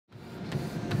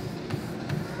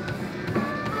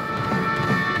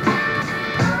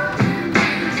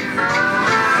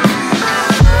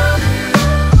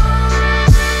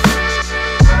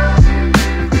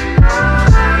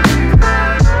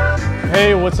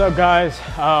Hey, what's up guys?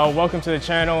 Welcome to the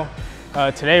channel.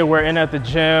 Today we're in at the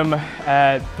gym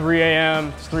at 3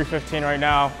 a.m. It's 3:15 right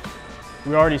now.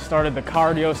 We already started the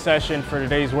cardio session for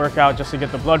today's workout just to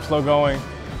get the blood flow going.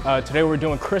 Today we're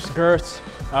doing Kris Geth's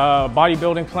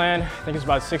bodybuilding plan. I think it's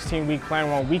about a 16-week plan.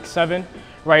 We're on week 7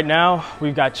 right now.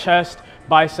 We've got chest,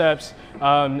 biceps.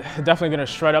 Definitely gonna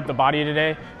shred up the body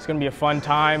today. It's gonna be a fun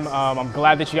time. I'm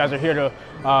glad that you guys are here to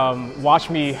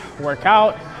watch me work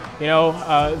out. You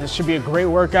know, this should be a great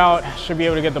workout. Should be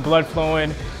able to get the blood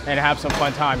flowing and have some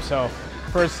fun time. So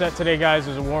first set today, guys,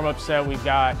 is a warm-up set. We've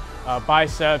got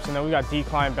biceps, and then we got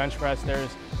decline bench press. There's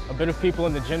a bit of people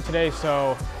in the gym today,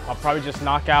 so I'll probably just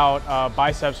knock out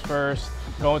biceps first,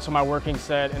 go into my working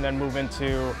set, and then move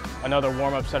into another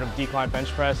warm-up set of decline bench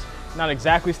press. Not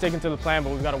exactly sticking to the plan,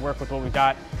 but we've got to work with what we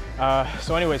got.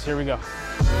 So anyways, here we go.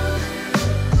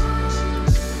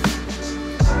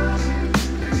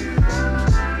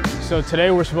 So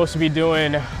today we're supposed to be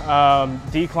doing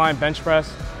decline bench press.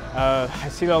 I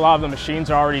see that a lot of the machines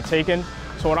are already taken.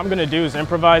 So what I'm gonna do is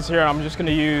improvise here. I'm just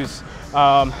gonna use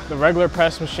the regular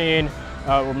press machine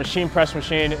or machine press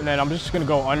machine, and then I'm just gonna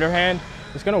go underhand.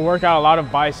 It's gonna work out a lot of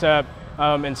bicep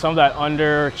and some of that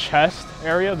under chest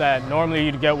area that normally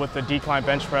you'd get with the decline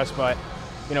bench press, but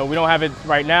you know, we don't have it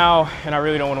right now and I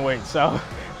really don't wanna wait. So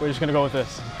we're just gonna go with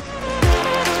this.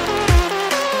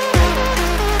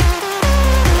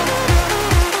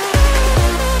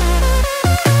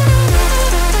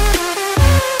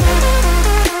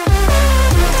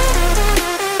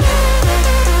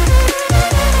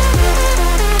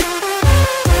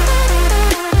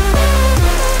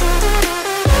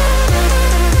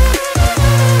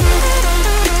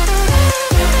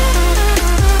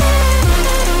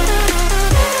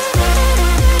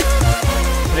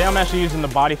 I'm actually using the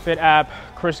BodyFit app,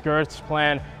 Kris Geth's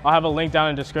plan. I'll have a link down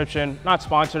in the description. Not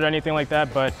sponsored or anything like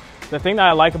that, but the thing that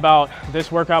I like about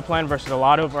this workout plan versus a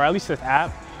lot of, or at least this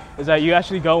app, is that you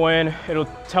actually go in, it'll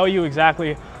tell you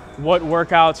exactly what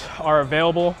workouts are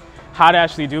available, how to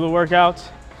actually do the workouts,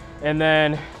 and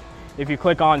then if you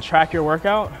click on track your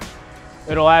workout,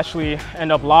 it'll actually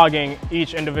end up logging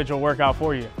each individual workout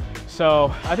for you.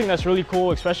 So I think that's really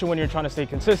cool, especially when you're trying to stay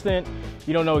consistent.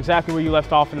 You don't know exactly where you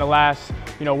left off in the last,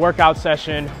 workout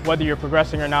session, whether you're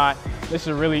progressing or not. This is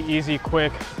a really easy,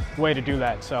 quick way to do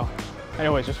that. So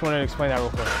anyways, just wanted to explain that real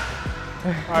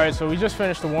quick. All right, so we just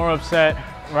finished the warm-up set.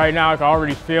 Right now I can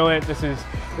already feel it. This is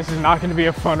not gonna be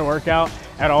a fun workout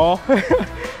at all.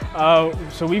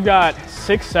 So we've got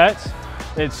 6 sets.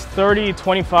 It's 30,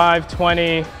 25,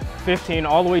 20, 15,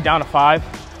 all the way down to 5.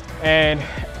 And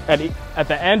at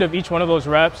the end of each one of those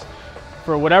reps,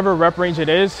 for whatever rep range it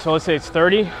is, so let's say it's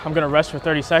 30, I'm gonna rest for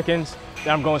 30 seconds,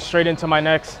 then I'm going straight into my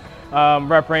next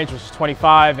rep range, which is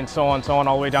 25, and so on,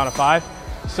 all the way down to 5.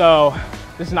 So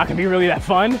this is not gonna be really that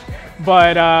fun,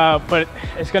 but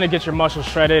it's gonna get your muscles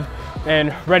shredded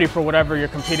and ready for whatever you're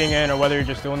competing in, or whether you're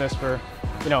just doing this for,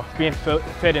 being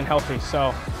fit and healthy.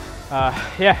 So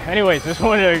yeah, anyways, just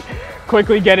wanted to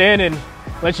quickly get in and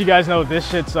let you guys know this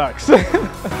shit sucks.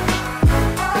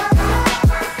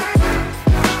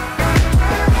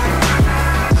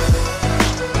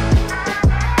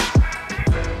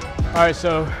 All right,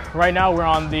 so right now we're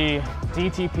on the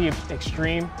DTP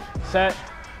Extreme set.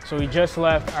 So we just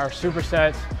left our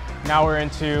supersets. Now we're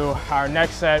into our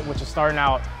next set, which is starting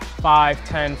out 5,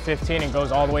 10, 15, and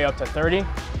goes all the way up to 30.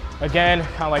 Again,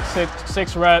 kind of like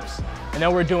six reps. And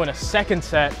then we're doing a second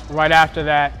set right after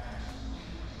that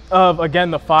of, again,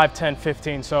 the 5, 10,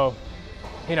 15. So,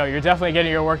 you're definitely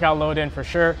getting your workout load in for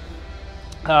sure.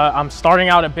 I'm starting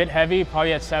out a bit heavy,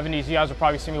 probably at 70s. You guys will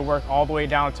probably see me work all the way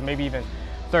down to maybe even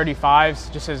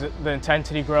 35s, just as the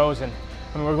intensity grows, and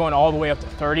we're going all the way up to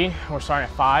 30. We're starting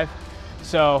at 5.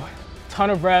 So ton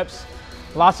of reps,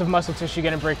 lots of muscle tissue,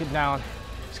 gonna break it down.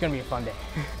 It's gonna be a fun day.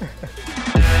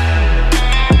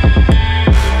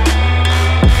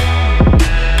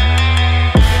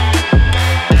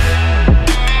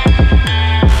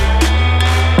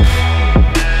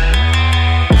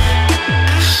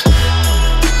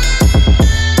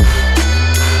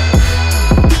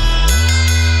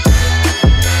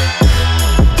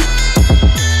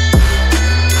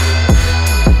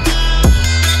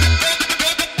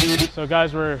 So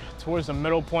guys, we're towards the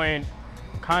middle point,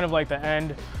 kind of like the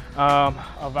end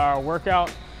of our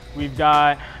workout. We've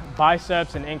got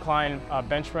biceps and incline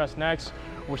bench press next.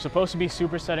 We're supposed to be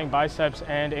supersetting biceps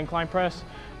and incline press,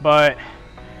 but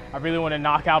I really want to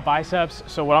knock out biceps.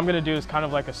 So what I'm gonna do is kind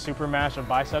of like a super mash of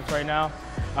biceps right now,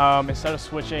 instead of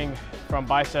switching from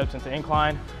biceps into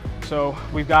incline. So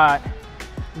we've got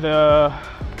the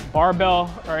barbell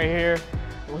right here.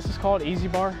 What's this called? Easy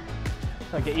bar?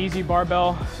 Like an easy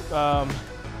barbell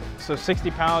So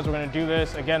 60 pounds, we're gonna do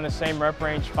this. Again, the same rep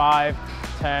range, 5,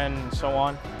 10, and so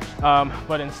on.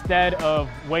 But instead of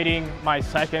waiting my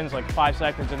seconds, like 5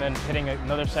 seconds, and then hitting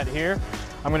another set here,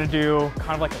 I'm gonna do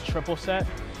kind of like a triple set,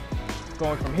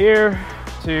 going from here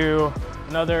to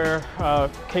another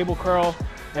cable curl,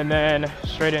 and then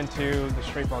straight into the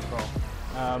straight bar curl.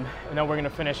 And then we're gonna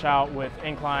finish out with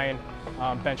incline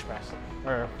bench press,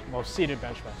 or well, seated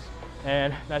bench press.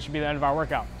 And that should be the end of our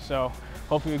workout. So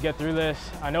hopefully we get through this.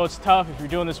 I know it's tough if you're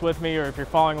doing this with me or if you're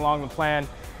following along the plan.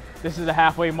 This is the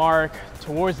halfway mark,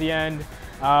 towards the end.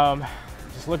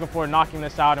 Just looking forward to knocking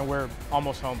this out, and we're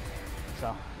almost home.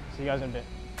 So see you guys in a bit.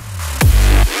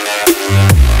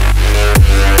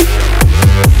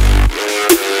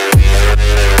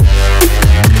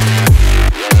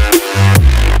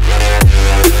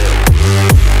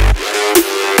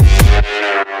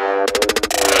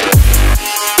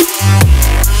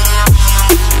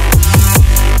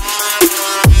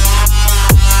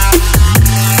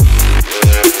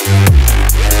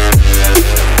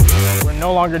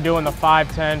 No longer doing the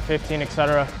 5, 10, 15,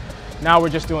 etc. Now we're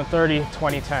just doing 30,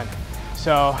 20, 10.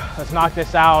 So let's knock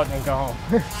this out and go home.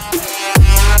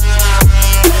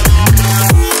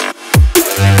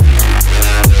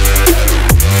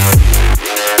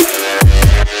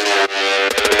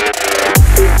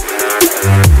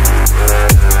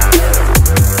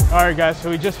 All right guys, so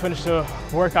we just finished the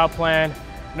workout plan.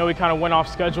 I know we kind of went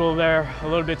off schedule there a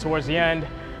little bit towards the end,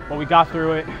 but we got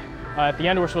through it. At the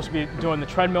end, we're supposed to be doing the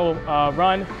treadmill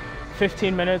run,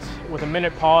 15 minutes with a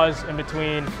minute pause in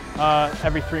between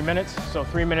every 3 minutes. So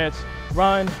 3 minutes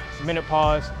run, minute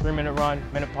pause, 3-minute run,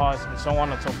 minute pause, and so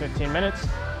on until 15 minutes.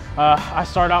 I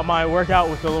start out my workout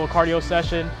with a little cardio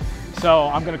session, so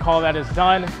I'm gonna call that as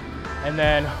done. And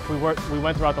then we went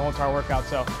throughout the whole entire workout.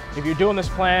 So if you're doing this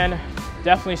plan,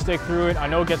 definitely stick through it. I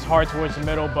know it gets hard towards the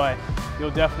middle, but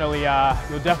you'll definitely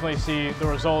see the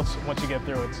results once you get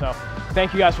through it. So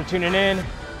thank you guys for tuning in.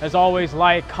 As always,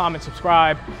 like, comment,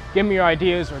 subscribe. Give me your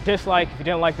ideas or dislike if you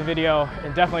didn't like the video,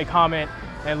 and definitely comment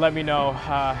and let me know.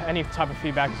 Any type of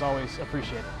feedback is always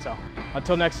appreciated. So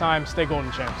until next time, stay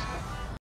golden, champs.